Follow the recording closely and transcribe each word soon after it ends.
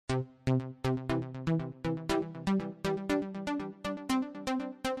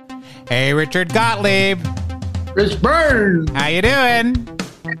Hey, Richard Gottlieb. Chris Byrne. How you doing?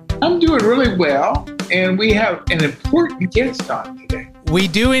 I'm doing really well, and we have an important guest on today. We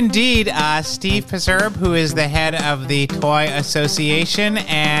do indeed. Steve Pasierb, who is the head of the Toy Association,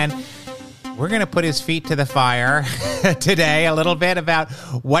 and we're going to put his feet to the fire today a little bit about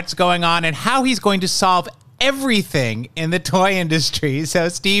what's going on and how he's going to solve everything in the toy industry. So,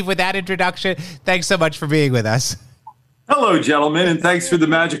 Steve, with that introduction, thanks so much for being with us. Hello, gentlemen, and thanks for the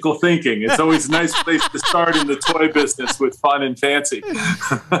magical thinking. It's always a nice place to start in the toy business with fun and fancy.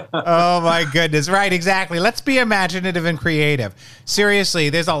 Oh, my goodness. Right, exactly. Let's be imaginative and creative.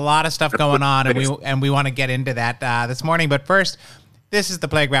 Seriously, there's a lot of stuff going on, and we want to get into that this morning. But first, this is the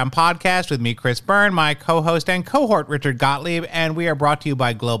Playground Podcast with me, Chris Byrne, my co-host and cohort, Richard Gottlieb, and we are brought to you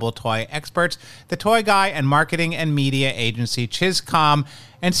by Global Toy Experts, the toy guy and marketing and media agency, Chizcom.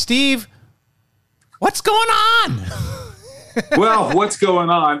 And Steve, what's going on? Well, what's going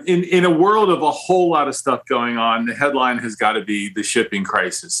on? In a world of a whole lot of stuff going on, the headline has got to be the shipping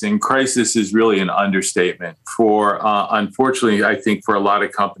crisis. And crisis is really an understatement. Unfortunately, I think for a lot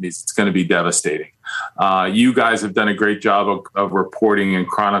of companies, it's going to be devastating. You guys have done a great job of reporting and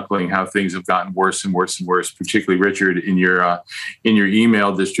chronicling how things have gotten worse and worse and worse, particularly Richard in your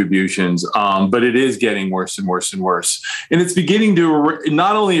email distributions. But it is getting worse and worse and worse. And it's beginning to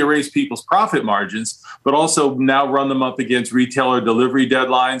not only erase people's profit margins, but also now run them up against retailer delivery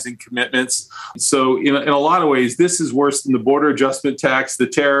deadlines and commitments. So in a lot of ways, this is worse than the border adjustment tax, the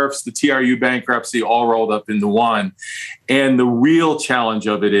tariffs, the TRU bankruptcy, all rolled up into one. And the real challenge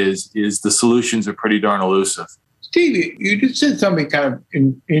of it is the solutions are pretty darn elusive. Steve, you just said something kind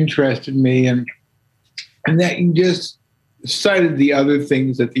of interested me, and that you just cited the other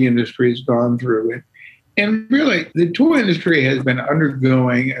things that the industry has gone through. And really, the toy industry has been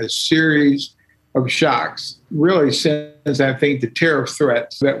undergoing a series of shocks, really since I think the tariff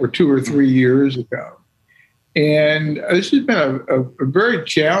threats that were 2 or 3 years ago. And this has been a very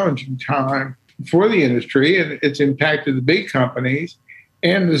challenging time for the industry, and it's impacted the big companies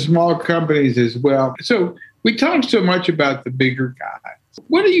and the small companies as well. So we talk so much about the bigger guys.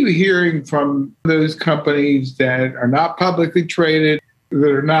 What are you hearing from those companies that are not publicly traded, that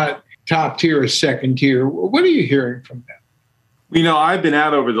are not top tier or second tier? What are you hearing from them? You know, I've been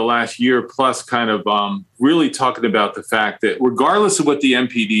out over the last year plus kind of really talking about the fact that regardless of what the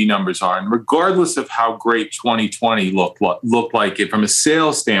MPD numbers are and regardless of how great 2020 looked like it from a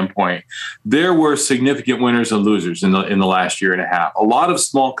sales standpoint, there were significant winners and losers in the last year and a half. A lot of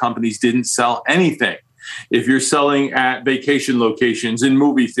small companies didn't sell anything. If you're selling at vacation locations, in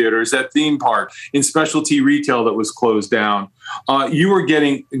movie theaters, at theme parks, in specialty retail that was closed down, you were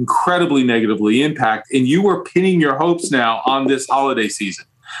getting incredibly negatively impacted, and you were pinning your hopes now on this holiday season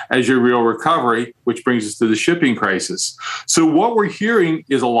as your real recovery, which brings us to the shipping crisis. So what we're hearing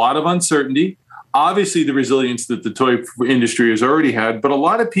is a lot of uncertainty. Obviously, the resilience that the toy industry has already had, but a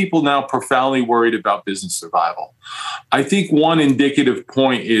lot of people now profoundly worried about business survival. I think one indicative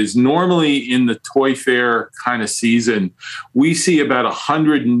point is normally in the toy fair kind of season, we see about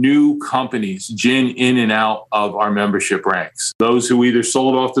 100 new companies gin in and out of our membership ranks. Those who either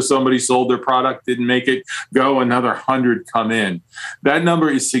sold off to somebody, sold their product, didn't make it, go, another 100 come in. That number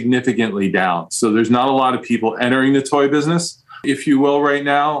is significantly down. So there's not a lot of people entering the toy business, if you will, right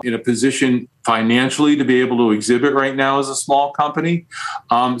now, in a position financially to be able to exhibit right now as a small company.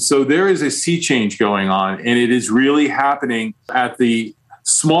 So there is a sea change going on, and it is really happening at the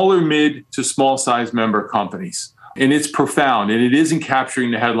smaller mid to small size member companies. And it's profound, and it isn't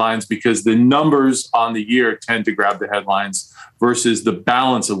capturing the headlines because the numbers on the year tend to grab the headlines versus the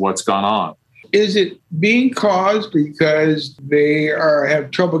balance of what's gone on. Is it being caused because they have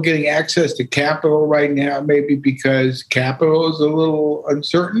trouble getting access to capital right now, maybe because capital is a little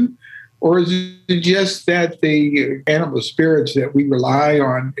uncertain? Or is it just that the animal spirits that we rely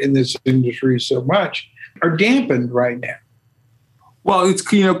on in this industry so much are dampened right now? Well, it's,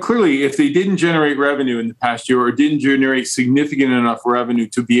 clearly if they didn't generate revenue in the past year or didn't generate significant enough revenue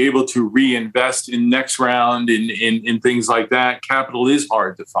to be able to reinvest in next round in things like that, capital is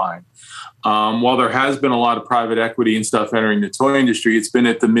hard to find. While there has been a lot of private equity and stuff entering the toy industry, it's been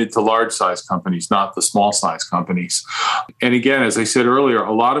at the mid to large size companies, not the small size companies. And again, as I said earlier,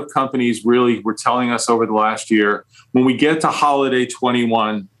 a lot of companies really were telling us over the last year, when we get to holiday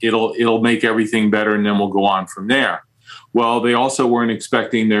 21, it'll make everything better and then we'll go on from there. Well, they also weren't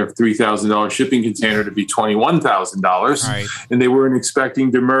expecting their $3,000 shipping container to be $21,000. Right. And they weren't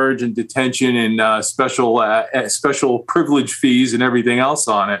expecting demurrage and detention and special privilege fees and everything else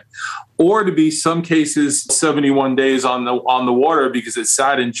on it. Or to be some cases 71 days on the water because it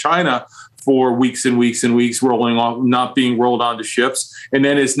sat in China for weeks and weeks and weeks, rolling off, not being rolled onto ships, and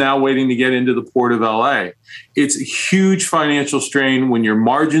then is now waiting to get into the port of LA. It's a huge financial strain when your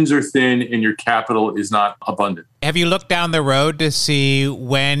margins are thin and your capital is not abundant. Have you looked down the road to see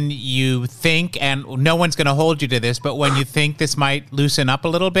when you think, and no one's going to hold you to this, but when you think this might loosen up a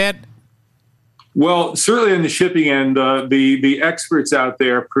little bit? Well, certainly in the shipping end, the experts out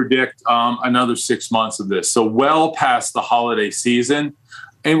there predict another 6 months of this. So well past the holiday season.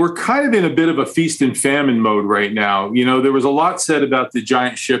 And we're kind of in a bit of a feast and famine mode right now. You know, there was a lot said about the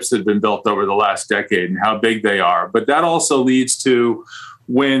giant ships that have been built over the last decade and how big they are. But that also leads to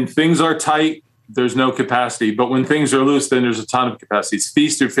when things are tight, there's no capacity. But when things are loose, then there's a ton of capacity. It's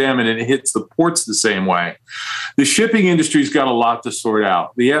feast or famine, and it hits the ports the same way. The shipping industry's got a lot to sort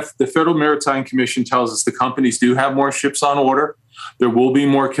out. The Federal Maritime Commission tells us the companies do have more ships on order. There will be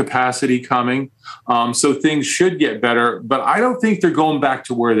more capacity coming. So things should get better, but I don't think they're going back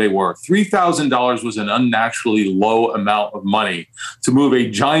to where they were. $3,000 was an unnaturally low amount of money to move a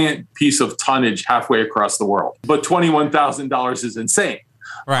giant piece of tonnage halfway across the world. But $21,000 is insane.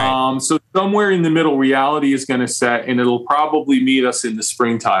 Right. So somewhere in the middle, reality is going to set, and it'll probably meet us in the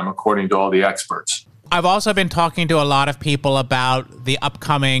springtime, according to all the experts. I've also been talking to a lot of people about the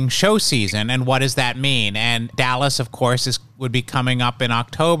upcoming show season and what does that mean. And Dallas, of course, would be coming up in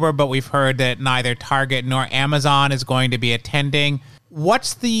October, but we've heard that neither Target nor Amazon is going to be attending.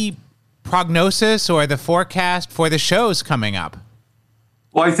 What's the prognosis or the forecast for the shows coming up?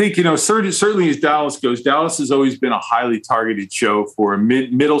 Well, I think, certainly as Dallas goes, Dallas has always been a highly targeted show for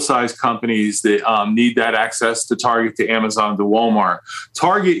middle-sized companies that need that access to Target, to Amazon, to Walmart.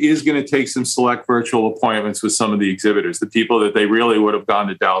 Target is going to take some select virtual appointments with some of the exhibitors, the people that they really would have gone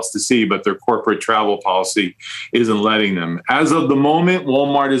to Dallas to see, but their corporate travel policy isn't letting them. As of the moment,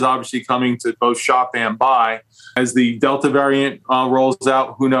 Walmart is obviously coming to both shop and buy. As the Delta variant rolls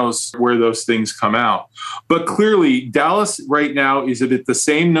out, who knows where those things come out. But clearly, Dallas right now is at the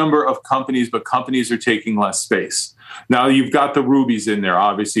same number of companies, but companies are taking less space. Now, you've got the Rubies in there,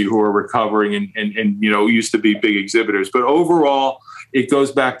 obviously, who are recovering and used to be big exhibitors. But overall, it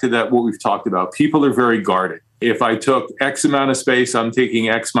goes back to that what we've talked about. People are very guarded. If I took X amount of space, I'm taking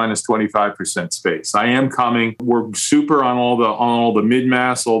X minus 25% space. I am coming. We're super on all the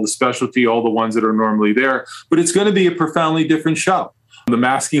mid-mass, all the specialty, all the ones that are normally there. But it's going to be a profoundly different show. The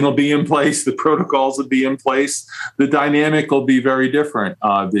masking will be in place. The protocols will be in place. The dynamic will be very different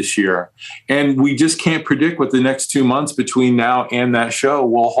this year. And we just can't predict what the next 2 months between now and that show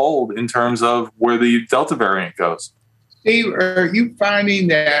will hold in terms of where the Delta variant goes. Steve, are you finding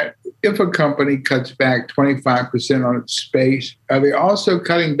that if a company cuts back 25% on its space, are they also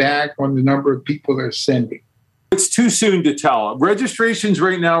cutting back on the number of people they're sending? It's too soon to tell. Registrations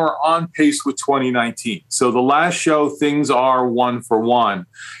right now are on pace with 2019. So the last show, things are 1 for 1.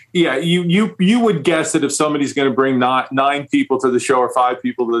 Yeah, you would guess that if somebody's going to bring 9 people to the show or 5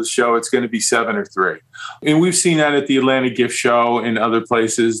 people to the show, it's going to be 7 or 3. And we've seen that at the Atlanta Gift Show and other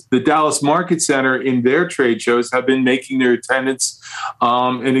places. The Dallas Market Center in their trade shows have been making their attendance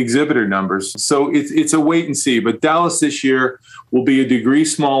and exhibitor numbers. So it's a wait and see. But Dallas this year will be a degree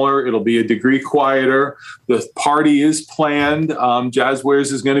smaller. It'll be a degree quieter. The party is planned.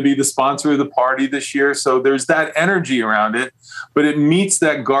 Jazzwares is going to be the sponsor of the party this year. So there's that energy around it. But it meets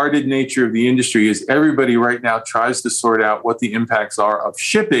that guarded nature of the industry as everybody right now tries to sort out what the impacts are of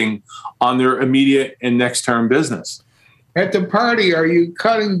shipping on their immediate and next term business. At the party, are you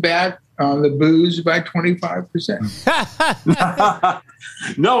cutting back on the booze by 25%?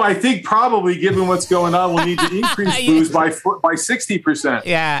 No, I think probably given what's going on, we'll need to increase booze by 60%.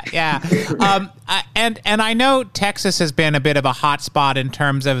 Yeah. And I know Texas has been a bit of a hot spot in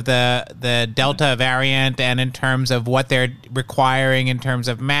terms of the Delta variant and in terms of what they're requiring in terms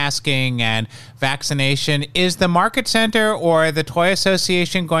of masking and vaccination. Is the Market Center or the Toy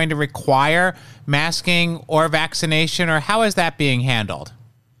Association going to require masking or vaccination, or how is that being handled?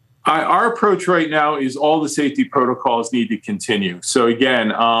 Our approach right now is all the safety protocols need to continue. So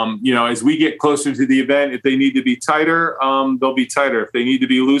again, as we get closer to the event, if they need to be tighter, they'll be tighter. If they need to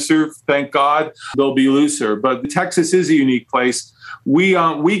be looser, thank God, they'll be looser. But Texas is a unique place. We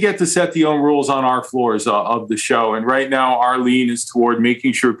get to set the own rules on our floors of the show. And right now, our lean is toward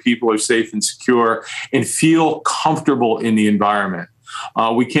making sure people are safe and secure and feel comfortable in the environment.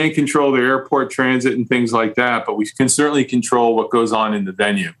 We can't control the airport transit and things like that, but we can certainly control what goes on in the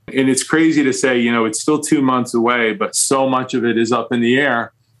venue. And it's crazy to say, it's still 2 months away, but so much of it is up in the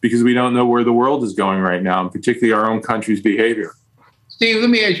air because we don't know where the world is going right now, and particularly our own country's behavior. Steve, let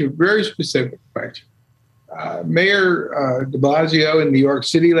me ask you a very specific question. Mayor de Blasio in New York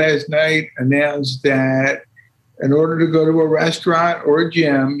City last night announced that in order to go to a restaurant or a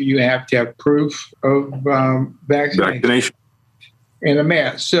gym, you have to have proof of vaccination and a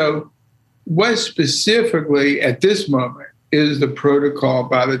mask. So what specifically at this moment is the protocol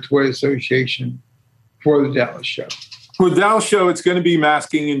by the Toy Association for the Dallas show? For the Dallas show, it's going to be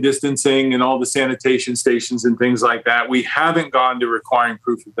masking and distancing and all the sanitation stations and things like that. We haven't gone to requiring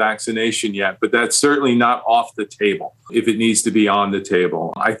proof of vaccination yet, but that's certainly not off the table if it needs to be on the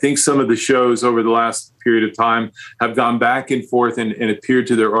table. I think some of the shows over the last period of time have gone back and forth and appeared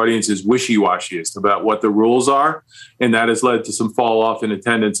to their audiences wishy-washy about what the rules are, and that has led to some fall off in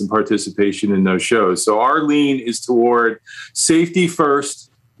attendance and participation in those shows. So our lean is toward safety first.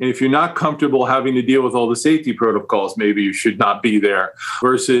 And if you're not comfortable having to deal with all the safety protocols, maybe you should not be there,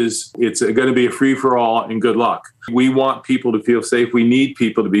 versus it's going to be a free-for-all and good luck. We want people to feel safe. We need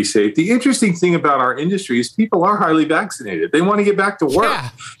people to be safe. The interesting thing about our industry is people are highly vaccinated. They want to get back to work. Yeah.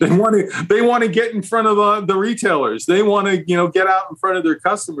 They want to get in front of the retailers. They want to get out in front of their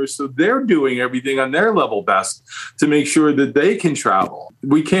customers. So they're doing everything on their level best to make sure that they can travel.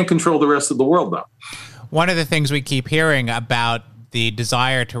 We can't control the rest of the world, though. One of the things we keep hearing about the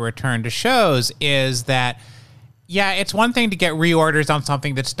desire to return to shows is that, yeah, it's one thing to get reorders on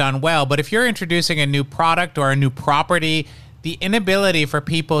something that's done well, but if you're introducing a new product or a new property, the inability for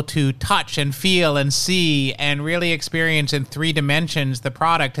people to touch and feel and see and really experience in 3 dimensions the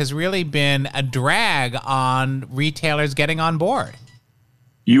product has really been a drag on retailers getting on board.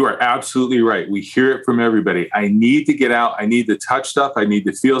 You are absolutely right. We hear it from everybody. I need to get out. I need to touch stuff. I need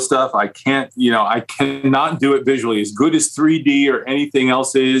to feel stuff. I cannot do it visually. As good as 3D or anything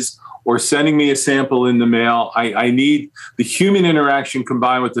else is, or sending me a sample in the mail, I need the human interaction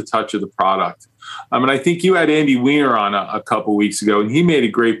combined with the touch of the product. I think you had Andy Weiner on a couple weeks ago, and he made a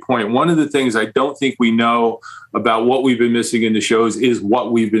great point. One of the things I don't think we know about what we've been missing in the shows is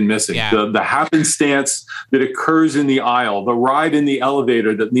what we've been missing. Yeah. The happenstance that occurs in the aisle, the ride in the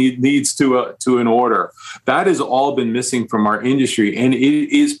elevator that leads to an order. That has all been missing from our industry, and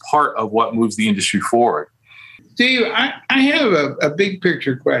it is part of what moves the industry forward. Steve, I have a big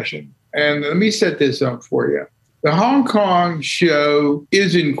picture question, and let me set this up for you. The Hong Kong show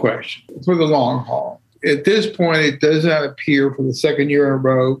is in question for the long haul. At this point, it does not appear for the second year in a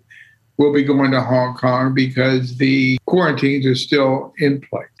row we'll be going to Hong Kong because the quarantines are still in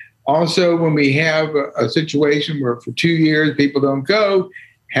place. Also, when we have a situation where for 2 years people don't go,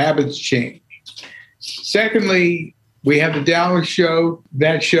 habits change. Secondly, we have the Dallas show.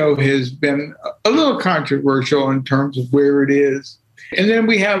 That show has been a little controversial in terms of where it is. And then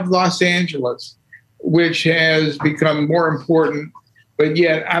we have Los Angeles, which has become more important, but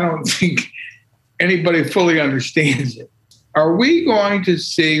yet I don't think anybody fully understands it. Are we going to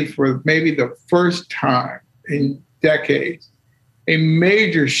see, for maybe the first time in decades, a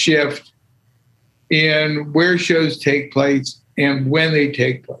major shift in where shows take place and when they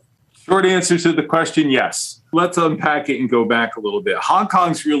take place? Short answer to the question, yes. Let's unpack it and go back a little bit. Hong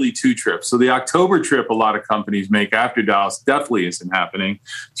Kong's really 2 trips. So the October trip a lot of companies make after Dallas definitely isn't happening.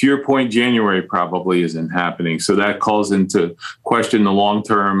 To your point, January probably isn't happening. So that calls into question the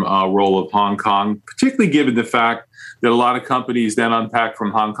long-term role of Hong Kong, particularly given the fact that a lot of companies then unpack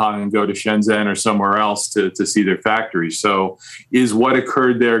from Hong Kong and go to Shenzhen or somewhere else to see their factories. So is what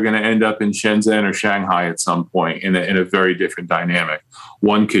occurred there going to end up in Shenzhen or Shanghai at some point in a very different dynamic?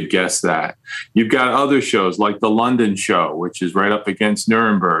 One could guess that. You've got other shows like the London show, which is right up against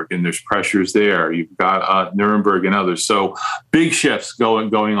Nuremberg, and there's pressures there. You've got Nuremberg and others. So big shifts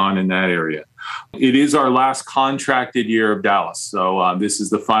going on in that area. It is our last contracted year of Dallas. So this is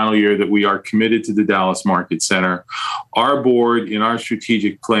the final year that we are committed to the Dallas Market Center. Our board, in our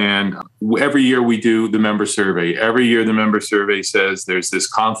strategic plan, every year we do the member survey. Every year the member survey says there's this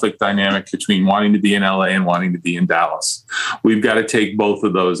conflict dynamic between wanting to be in LA and wanting to be in Dallas. We've got to take both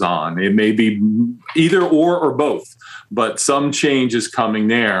of those on. It may be either or both, but some change is coming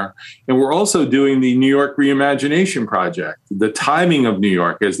there. And we're also doing the New York Reimagination Project. The timing of New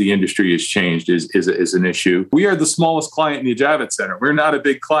York as the industry has changed is an issue. We are the smallest client in the Javits Center. We're not a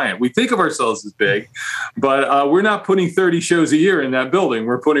big client. We think of ourselves as big, but we're not putting 30 shows a year in that building.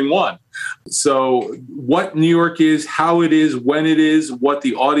 We're putting 1. So what New York is, how it is, when it is, what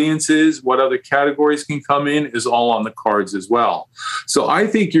the audience is, what other categories can come in is all on the cards as well. So I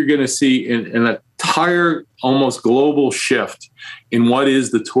think you're going to see in a entire almost global shift in what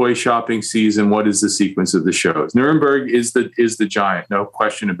is the toy shopping season, what is the sequence of the shows. Nuremberg is the giant, no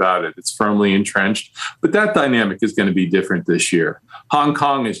question about it. It's firmly entrenched, but that dynamic is going to be different this year. Hong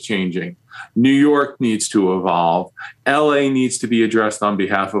Kong is changing. New York needs to evolve. LA needs to be addressed on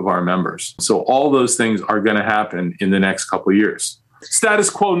behalf of our members. So all those things are going to happen in the next couple of years. Status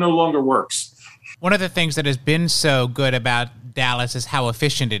quo no longer works. One of the things that has been so good about Dallas is how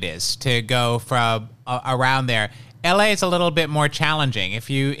efficient it is to go from around there. LA is a little bit more challenging. If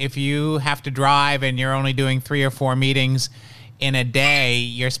you have to drive and you're only doing 3 or 4 meetings in a day,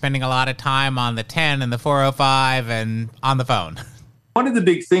 you're spending a lot of time on the 10 and the 405 and on the phone. One of the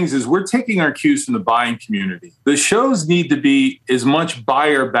big things is we're taking our cues from the buying community. The shows need to be as much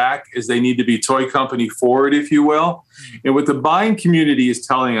buyer back as they need to be toy company forward, if you will. And what the buying community is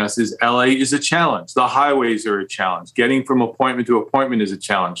telling us is LA is a challenge. The highways are a challenge. Getting from appointment to appointment is a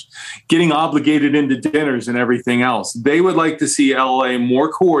challenge. Getting obligated into dinners and everything else. They would like to see LA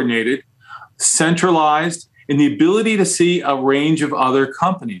more coordinated, centralized, and the ability to see a range of other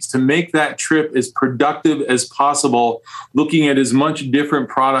companies to make that trip as productive as possible, looking at as much different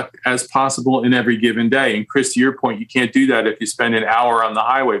product as possible in every given day. And Chris, to your point, you can't do that if you spend an hour on the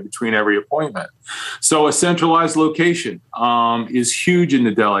highway between every appointment. So a centralized location is huge in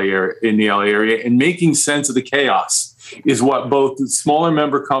the LA area, and making sense of the chaos is what both the smaller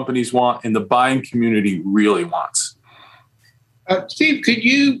member companies want and the buying community really wants. Steve, could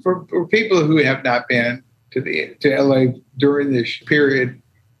you, for people who have not been to LA during this period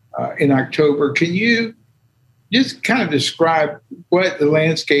in October, can you just kind of describe what the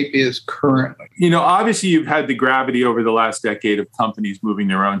landscape is currently? You know, obviously you've had the gravity over the last decade of companies moving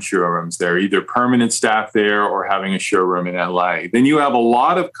their own showrooms there, either permanent staff there or having a showroom in LA. Then you have a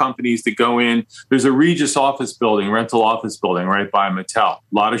lot of companies that go in. There's a Regis office building, rental office building right by Mattel. A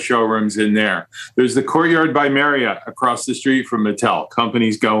lot of showrooms in there. There's the Courtyard by Marriott across the street from Mattel.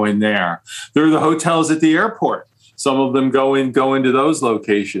 Companies go in there. There are the hotels at the airport. Some of them go into those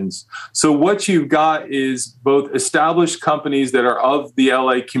locations. So what you've got is both established companies that are of the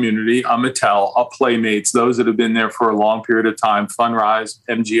LA community, Mattel, Playmates, those that have been there for a long period of time, Funrise,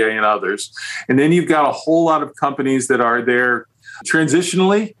 MGA, and others. And then you've got a whole lot of companies that are there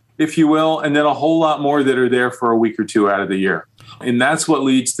transitionally, if you will, and then a whole lot more that are there for a week or two out of the year. And that's what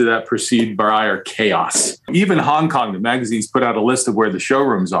leads to that perceived buyer chaos. Even Hong Kong, the magazines put out a list of where the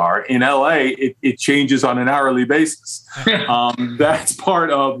showrooms are. In LA, it changes on an hourly basis. That's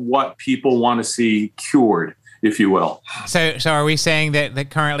part of what people want to see cured, if you will. So are we saying that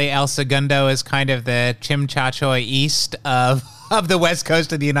currently El Segundo is kind of the Chimchachoy East of the West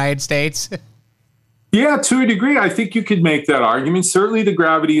Coast of the United States? Yeah, to a degree, I think you could make that argument. Certainly the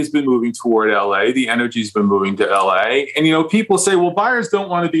gravity has been moving toward LA. The energy's been moving to LA. And, you know, people say, well, buyers don't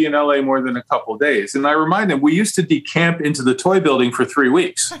want to be in LA more than a couple of days. And I remind them, we used to decamp into the toy building for 3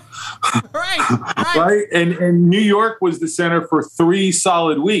 weeks. Right. And New York was the center for 3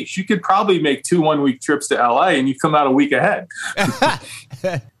 solid weeks. You could probably make 2 one-week trips to LA and you come out a week ahead.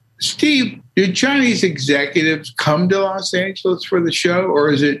 Steve, did Chinese executives come to Los Angeles for the show, or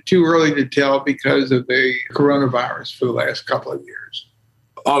is it too early to tell because of the coronavirus for the last couple of years?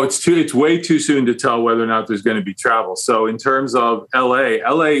 Oh, it's way too soon to tell whether or not there's going to be travel. So in terms of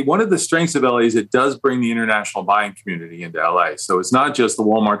LA, one of the strengths of LA is it does bring the international buying community into LA. So it's not just the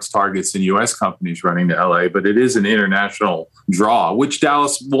Walmarts, Targets, and US companies running to LA, but it is an international draw, which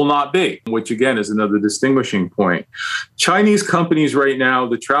Dallas will not be, which again is another distinguishing point. Chinese companies right now,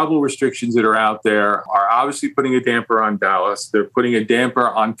 the travel restrictions that are out there are obviously putting a damper on Dallas. They're putting a damper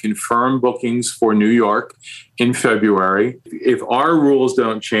on confirmed bookings for New York in February. If our rules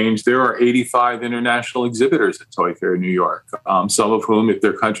don't change, there are 85 international exhibitors at Toy Fair New York, some of whom, if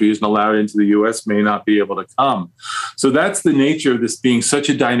their country isn't allowed into the U.S., may not be able to come. So that's the nature of this being such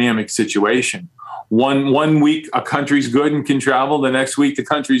a dynamic situation. One week, a country's good and can travel. The next week, the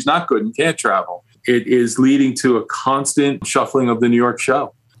country's not good and can't travel. It is leading to a constant shuffling of the New York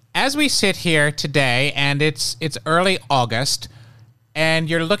show. As we sit here today, and it's early August, and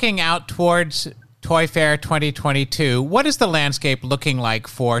you're looking out towards Toy Fair 2022, what is the landscape looking like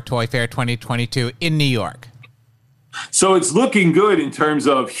for Toy Fair 2022 in New York? So it's looking good in terms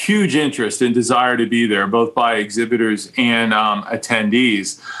of huge interest and desire to be there, both by exhibitors and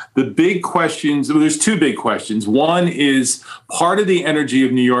attendees. The big questions, well, there's 2 big questions. One is part of the energy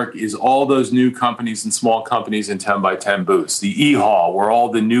of New York is all those new companies and small companies in 10 by 10 booths, the E-Hall, where all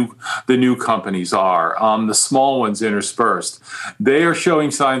the new companies are, the small ones interspersed. They are showing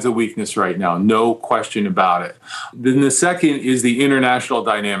signs of weakness right now, no question about it. Then the second is the international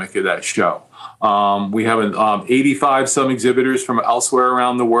dynamic of that show. We have 85 some exhibitors from elsewhere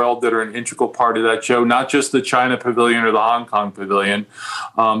around the world that are an integral part of that show, not just the China Pavilion or the Hong Kong Pavilion,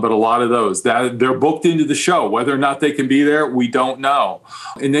 but a lot of those. That they're booked into the show. Whether or not they can be there, we don't know.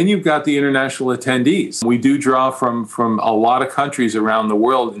 And then you've got the international attendees. We do draw from a lot of countries around the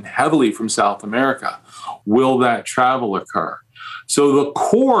world and heavily from South America. Will that travel occur? So the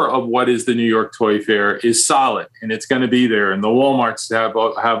core of what is the New York Toy Fair is solid, and it's going to be there. And the Walmarts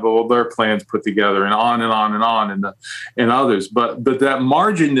have all their plans put together, and on and on and on, and others. But that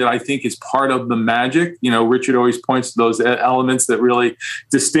margin that I think is part of the magic, Richard always points to those elements that really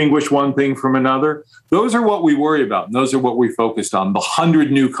distinguish one thing from another. Those are what we worry about, and those are what we focused on. The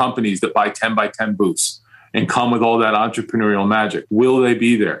 100 new companies that buy 10 by 10 booths and come with all that entrepreneurial magic. Will they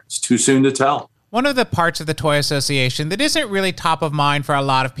be there? It's too soon to tell. One of the parts of the Toy Association that isn't really top of mind for a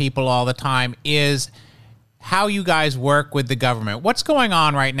lot of people all the time is how you guys work with the government. What's going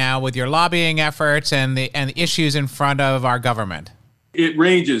on right now with your lobbying efforts and the issues in front of our government? It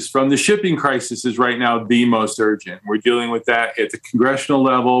ranges from the shipping crisis is right now the most urgent. We're dealing with that at the congressional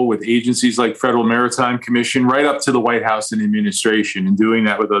level with agencies like Federal Maritime Commission, right up to the White House and administration, and doing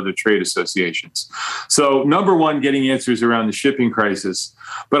that with other trade associations. So number one, getting answers around the shipping crisis.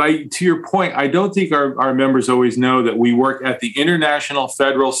 But to your point, I don't think our members always know that we work at the international,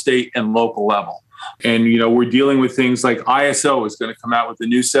 federal, state, and local level. And, we're dealing with things like ISO is going to come out with a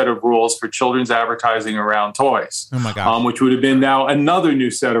new set of rules for children's advertising around toys. Oh my gosh. Which would have been now another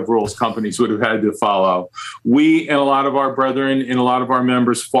new set of rules companies would have had to follow. We and a lot of our brethren and a lot of our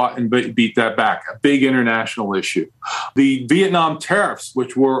members fought and beat that back. A big international issue. The Vietnam tariffs,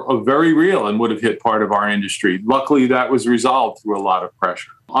 which were very real and would have hit part of our industry. Luckily, that was resolved through a lot of pressure.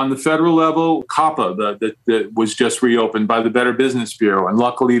 On the federal level, COPPA, that was just reopened by the Better Business Bureau, and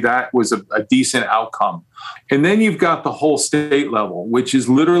luckily that was a decent outcome. And then you've got the whole state level, which is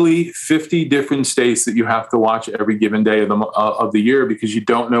literally 50 different states that you have to watch every given day of the year because you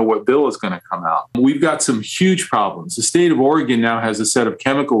don't know what bill is going to come out. We've got some huge problems. The state of Oregon now has a set of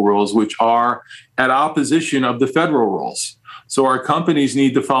chemical rules which are at opposition of the federal rules. So our companies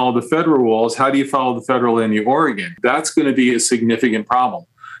need to follow the federal rules. How do you follow the federal and the Oregon? That's going to be a significant problem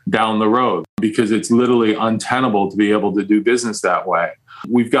down the road because it's literally untenable to be able to do business that way.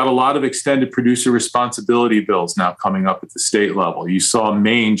 We've got a lot of extended producer responsibility bills now coming up at the state level. You saw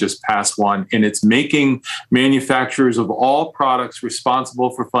Maine just pass one, and it's making manufacturers of all products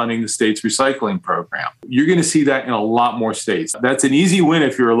responsible for funding the state's recycling program. You're going to see that in a lot more states. That's an easy win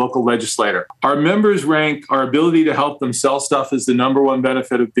if you're a local legislator. Our members rank our ability to help them sell stuff as the number one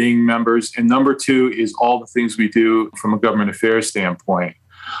benefit of being members, and number two is all the things we do from a government affairs standpoint.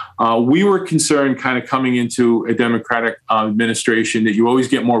 We were concerned kind of coming into a Democratic administration that you always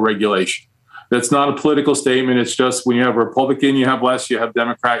get more regulation. That's not a political statement. It's just when you have a Republican, you have less, you have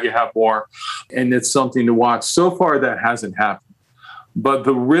Democrat, you have more. And it's something to watch. So far, that hasn't happened. But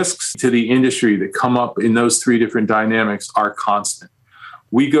the risks to the industry that come up in those three different dynamics are constant.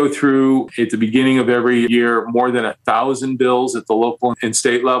 We go through, at the beginning of every year, more than 1,000 bills at the local and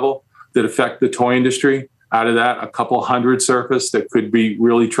state level that affect the toy industry. Out of that, a couple hundred surface that could be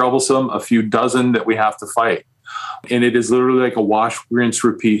really troublesome, a few dozen that we have to fight. And it is literally like a wash, rinse,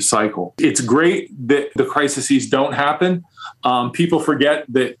 repeat cycle. It's great that the crises don't happen. People forget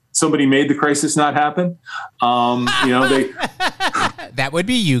that somebody made the crisis not happen. That would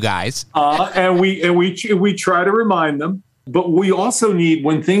be you guys. And we try to remind them. But we also need,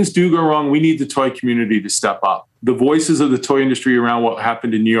 when things do go wrong, we need the toy community to step up. The voices of the toy industry around what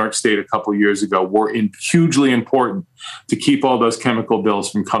happened in New York State a couple of years ago were hugely important to keep all those chemical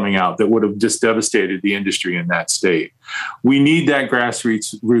bills from coming out that would have just devastated the industry in that state. We need that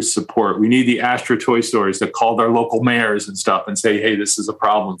grassroots support. We need the Astra toy stores that call their local mayors and stuff and say, hey, this is a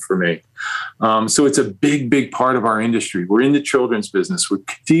problem for me. So it's a big, big part of our industry. We're in the children's business. We're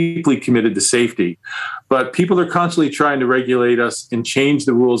deeply committed to safety. But people are constantly trying to regulate us and change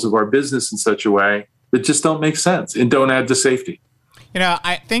the rules of our business in such a way that just don't make sense and don't add to safety.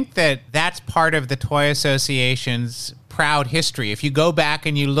 I think that that's part of the Toy Association's proud history. If you go back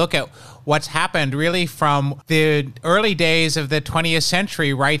and you look at what's happened really from the early days of the 20th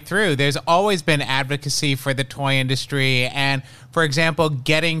century right through, there's always been advocacy for the toy industry. And, for example,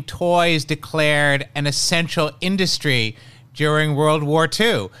 getting toys declared an essential industry during World War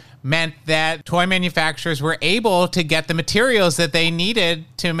II meant that toy manufacturers were able to get the materials that they needed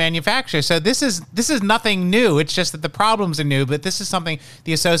to manufacture. So this is nothing new. It's just that the problems are new, but this is something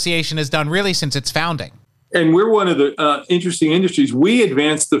the association has done really since its founding. And we're one of the interesting industries. We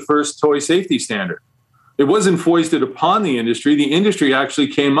advanced the first toy safety standard. It wasn't foisted upon the industry. The industry actually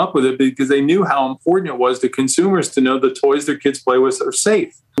came up with it because they knew how important it was to consumers to know the toys their kids play with are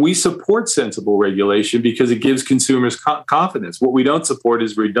safe. We support sensible regulation because it gives consumers confidence. What we don't support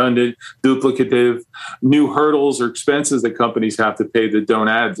is redundant, duplicative, new hurdles or expenses that companies have to pay that don't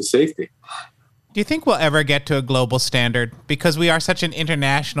add to safety. Do you think we'll ever get to a global standard? Because we are such an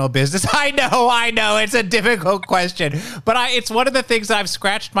international business. I know, it's a difficult question. But it's one of the things that I've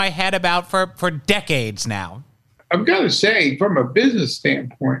scratched my head about for decades now. I've got to say, from a business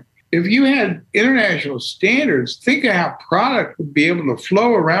standpoint, if you had international standards, think of how product would be able to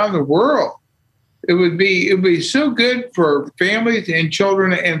flow around the world. It would be so good for families and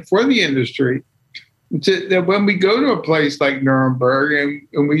children and for the industry that when we go to a place like Nuremberg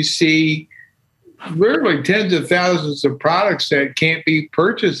and we see literally tens of thousands of products that can't be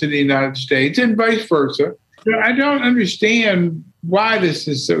purchased in the United States and vice versa. I don't understand why this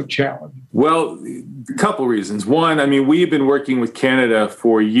is so challenging. Well, a couple reasons. One, we've been working with Canada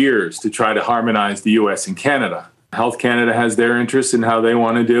for years to try to harmonize the U.S. and Canada. Health Canada has their interest in how they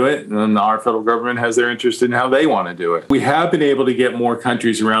want to do it, and our federal government has their interest in how they want to do it. We have been able to get more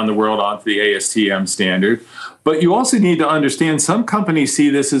countries around the world onto the ASTM standard, but you also need to understand some companies see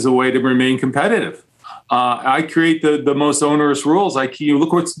this as a way to remain competitive. I create the most onerous rules. I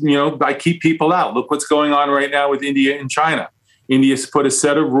keep people out. Look what's going on right now with India and China. India's put a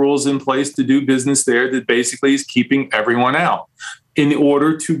set of rules in place to do business there that basically is keeping everyone out in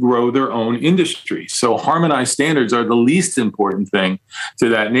order to grow their own industry. So harmonized standards are the least important thing to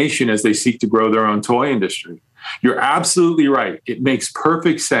that nation as they seek to grow their own toy industry. You're absolutely right. It makes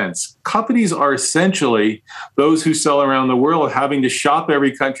perfect sense. Companies are essentially those who sell around the world having to shop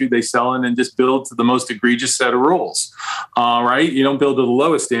every country they sell in and just build to the most egregious set of rules, right? You don't build to the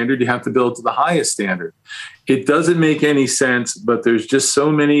lowest standard. You have to build to the highest standard. It doesn't make any sense, but there's just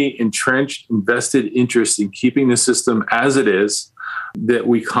so many entrenched, invested interests in keeping the system as it is that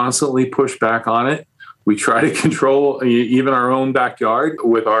we constantly push back on it. We try to control even our own backyard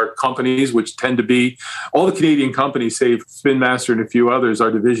with our companies, which tend to be all the Canadian companies, save Spin Master and a few others,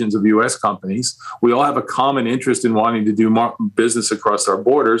 are divisions of U.S. companies. We all have a common interest in wanting to do more business across our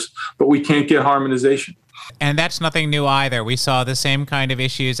borders, but we can't get harmonization. And that's nothing new either. We saw the same kind of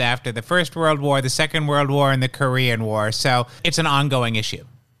issues after the First World War, the Second World War, and the Korean War. So it's an ongoing issue.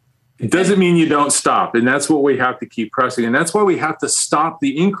 It doesn't mean you don't stop. And that's what we have to keep pressing. And that's why we have to stop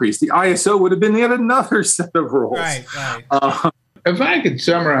the increase. The ISO would have been yet another set of rules. Right. If I could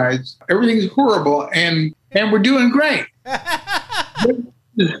summarize, everything's horrible and we're doing great.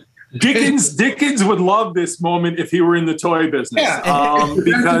 Dickens would love this moment if he were in the toy business. Yeah.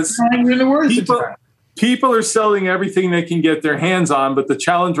 Because people are selling everything they can get their hands on, but the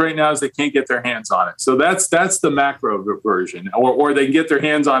challenge right now is they can't get their hands on it. So that's the macro version, or they can get their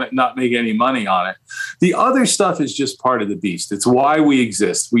hands on it and not make any money on it. The other stuff is just part of the beast. It's why we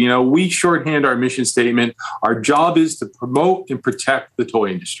exist. We shorthand our mission statement. Our job is to promote and protect the toy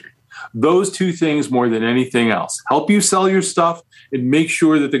industry. Those two things more than anything else. Help you sell your stuff and make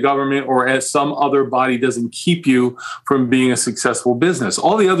sure that the government or as some other body doesn't keep you from being a successful business.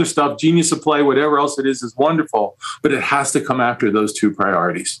 All the other stuff, genius of play, whatever else it is wonderful, but it has to come after those two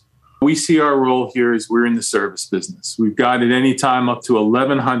priorities. We see our role here as we're in the service business. We've got at any time up to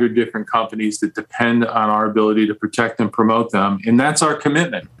 1,100 different companies that depend on our ability to protect and promote them. And that's our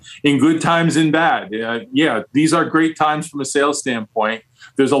commitment in good times and bad. These are great times from a sales standpoint.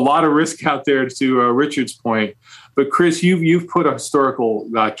 There's a lot of risk out there, to Richard's point. But Chris, you've put a historical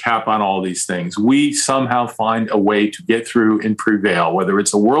cap on all these things. We somehow find a way to get through and prevail, whether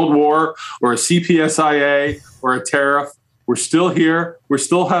it's a world war or a CPSIA or a tariff. We're still here, we're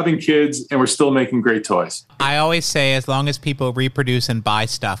still having kids, and we're still making great toys. I always say as long as people reproduce and buy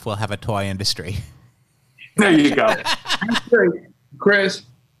stuff, we'll have a toy industry. There you go. Chris,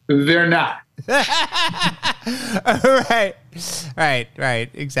 they're not. Right,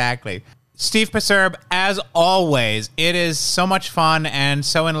 exactly. Steve Pasierb, as always, it is so much fun and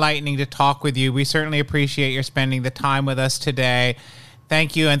so enlightening to talk with you. We certainly appreciate your spending the time with us today.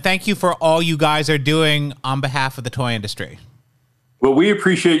 Thank you, and thank you for all you guys are doing on behalf of the toy industry. Well, we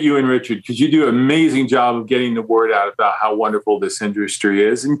appreciate you and Richard because you do an amazing job of getting the word out about how wonderful this industry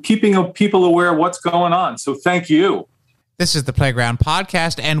is and keeping people aware of what's going on. So thank you. This is the Playground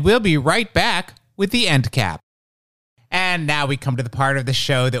Podcast, and we'll be right back with the End Cap. And now we come to the part of the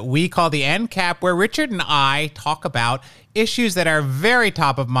show that we call the End Cap, where Richard and I talk about issues that are very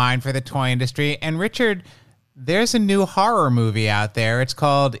top of mind for the toy industry. And Richard, there's a new horror movie out there. It's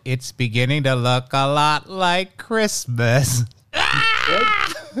called It's Beginning to Look a Lot Like Christmas.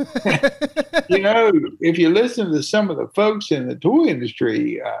 If you listen to some of the folks in the toy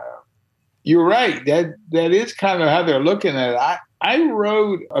industry, You're right. That is kind of how they're looking at it. I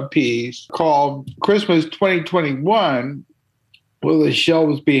wrote a piece called Christmas 2021. Will the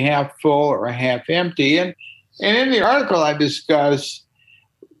shelves be half full or half empty? And in the article, I discuss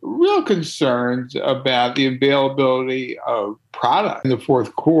real concerns about the availability of product in the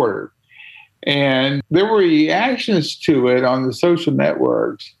fourth quarter. And there were reactions to it on the social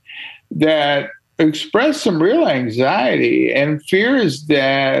networks that expressed some real anxiety and fears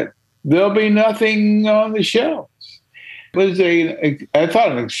that there'll be nothing on the shelves. It was I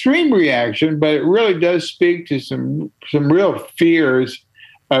thought, an extreme reaction, but it really does speak to some real fears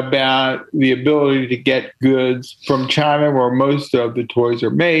about the ability to get goods from China, where most of the toys are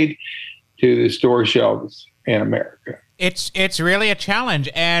made, to the store shelves in America. It's really a challenge.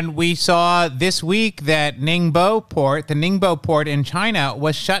 And we saw this week that the Ningbo port in China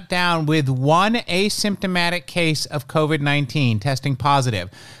was shut down with one asymptomatic case of COVID-19 testing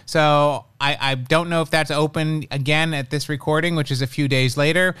positive. So I don't know if that's open again at this recording, which is a few days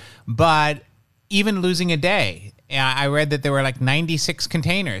later, but even losing a day. I read that there were like 96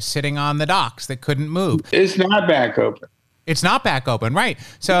 containers sitting on the docks that couldn't move. It's not back open. It's not back open, right?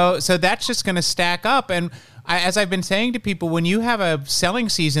 So that's just going to stack up. And as I've been saying to people, when you have a selling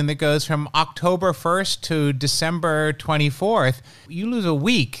season that goes from October 1st to December 24th, you lose a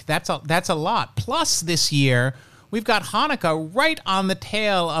week. That's a lot. Plus, this year, we've got Hanukkah right on the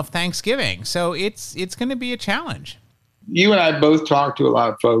tail of Thanksgiving. So it's going to be a challenge. You and I both talk to a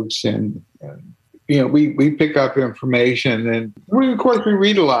lot of folks, and we pick up information, and of course we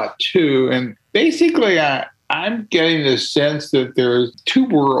read a lot too. And basically, I'm getting the sense that there's two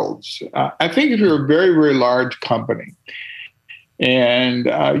worlds. I think if you're a very, very large company and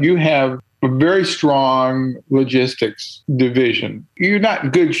you have a very strong logistics division, you're not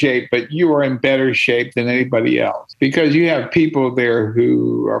in good shape, but you are in better shape than anybody else because you have people there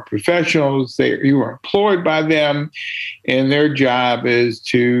who are professionals. You are employed by them, and their job is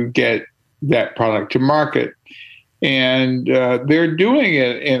to get that product to market. And they're doing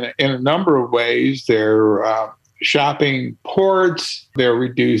it in a number of ways. They're shopping ports. They're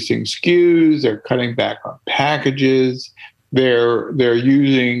reducing SKUs. They're cutting back on packages. They're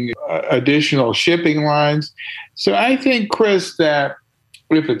using additional shipping lines. So I think, Chris, that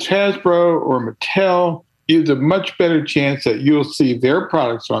if it's Hasbro or Mattel, you have a much better chance that you'll see their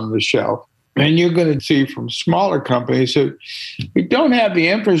products on the shelf and you're going to see from smaller companies who don't have the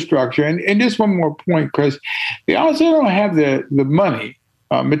infrastructure. And just one more point, Chris, they also don't have the money.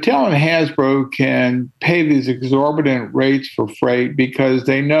 Mattel and Hasbro can pay these exorbitant rates for freight because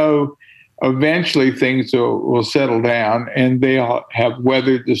they know eventually things will settle down and they'll have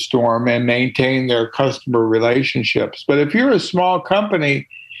weathered the storm and maintain their customer relationships. But if you're a small company,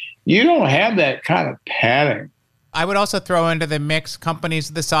 you don't have that kind of padding. I would also throw into the mix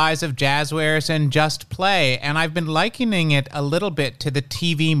companies the size of Jazzwares and Just Play, and I've been likening it a little bit to the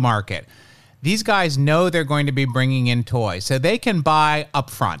TV market. These guys know they're going to be bringing in toys, so they can buy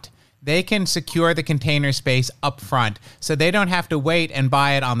upfront. They can secure the container space upfront, so they don't have to wait and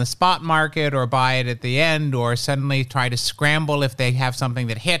buy it on the spot market or buy it at the end or suddenly try to scramble if they have something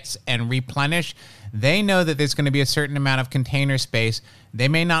that hits and replenish. They know that there's going to be a certain amount of container space. They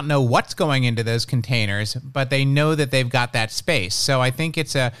may not know what's going into those containers, but they know that they've got that space. So I think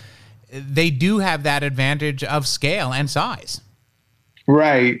they do have that advantage of scale and size.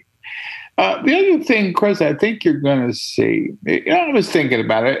 Right. The other thing, Chris, I think you're going to see, I was thinking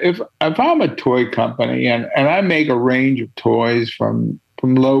about it. If I'm a toy company and I make a range of toys from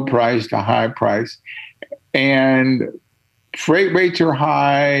low price to high price, and freight rates are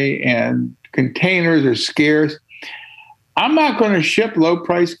high and containers are scarce, I'm not going to ship low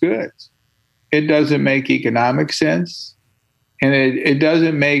price goods. It doesn't make economic sense. And it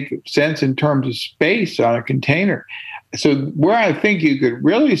doesn't make sense in terms of space on a container. So where I think you could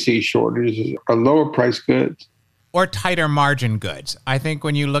really see shortages are lower price goods. Or tighter margin goods. I think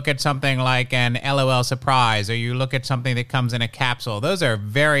when you look at something like an LOL Surprise or you look at something that comes in a capsule, those are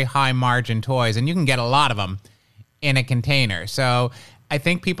very high margin toys and you can get a lot of them in a container. So I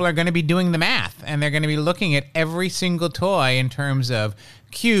think people are going to be doing the math and they're going to be looking at every single toy in terms of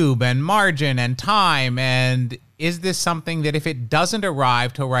cube and margin and time. And is this something that if it doesn't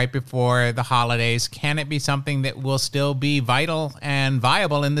arrive till right before the holidays, can it be something that will still be vital and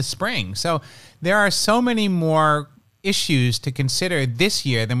viable in the spring? So there are so many more issues to consider this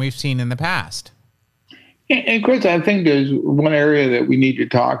year than we've seen in the past. And Chris, I think there's one area that we need to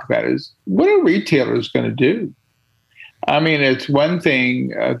talk about is what are retailers going to do? I mean, it's one thing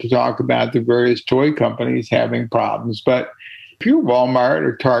to talk about the various toy companies having problems, but If you're Walmart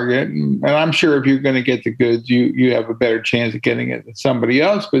or Target, and I'm sure if you're going to get the goods, you have a better chance of getting it than somebody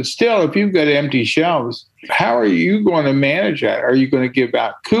else. But still, if you've got empty shelves, how are you going to manage that? Are you going to give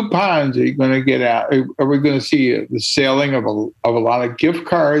out coupons? Are you going to get out? Are we going to see the selling of a lot of gift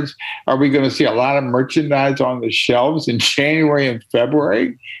cards? Are we going to see a lot of merchandise on the shelves in January and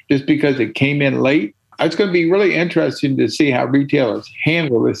February just because it came in late? It's going to be really interesting to see how retailers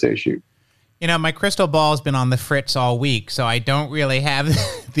handle this issue. You know, my crystal ball has been on the fritz all week, so I don't really have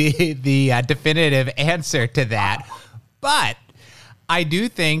the definitive answer to that. But I do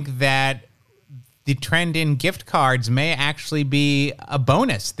think that the trend in gift cards may actually be a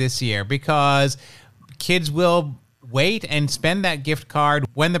bonus this year because kids will wait and spend that gift card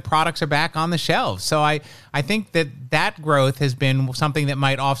when the products are back on the shelves. So I think that growth has been something that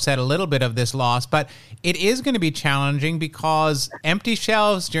might offset a little bit of this loss, but it is going to be challenging because empty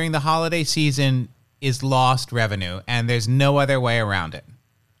shelves during the holiday season is lost revenue, and there's no other way around it.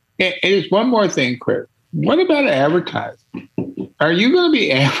 And there's one more thing, Chris. What about advertising? Are you going to be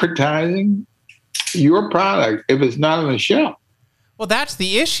advertising your product if it's not on the shelf? Well, that's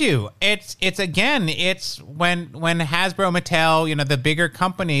the issue. It's when Hasbro, Mattel, the bigger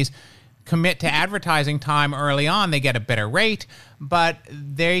companies commit to advertising time early on, they get a better rate, but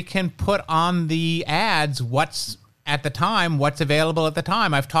they can put on the ads what's available at the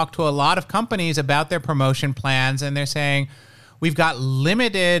time. I've talked to a lot of companies about their promotion plans, and they're saying, we've got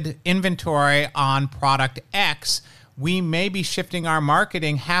limited inventory on product X. We may be shifting our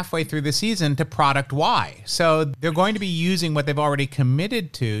marketing halfway through the season to product Y. So they're going to be using what they've already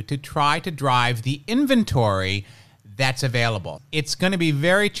committed to try to drive the inventory that's available. It's going to be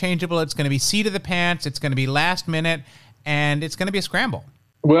very changeable. It's going to be seat of the pants. It's going to be last minute, and it's going to be a scramble.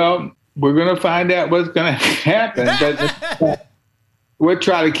 Well, we're going to find out what's going to happen, but we'll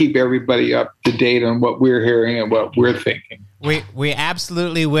try to keep everybody up to date on what we're hearing and what we're thinking. We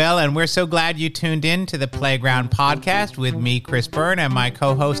absolutely will, and we're so glad you tuned in to the Playground Podcast with me, Chris Byrne, and my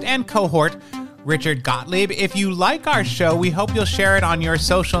co-host and cohort, Richard Gottlieb. If you like our show, we hope you'll share it on your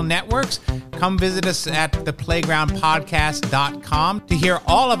social networks. Come visit us at theplaygroundpodcast.com to hear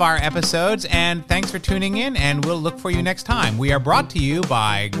all of our episodes, and thanks for tuning in, and we'll look for you next time. We are brought to you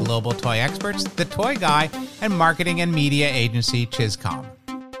by Global Toy Experts, The Toy Guy, and marketing and media agency Chizcom.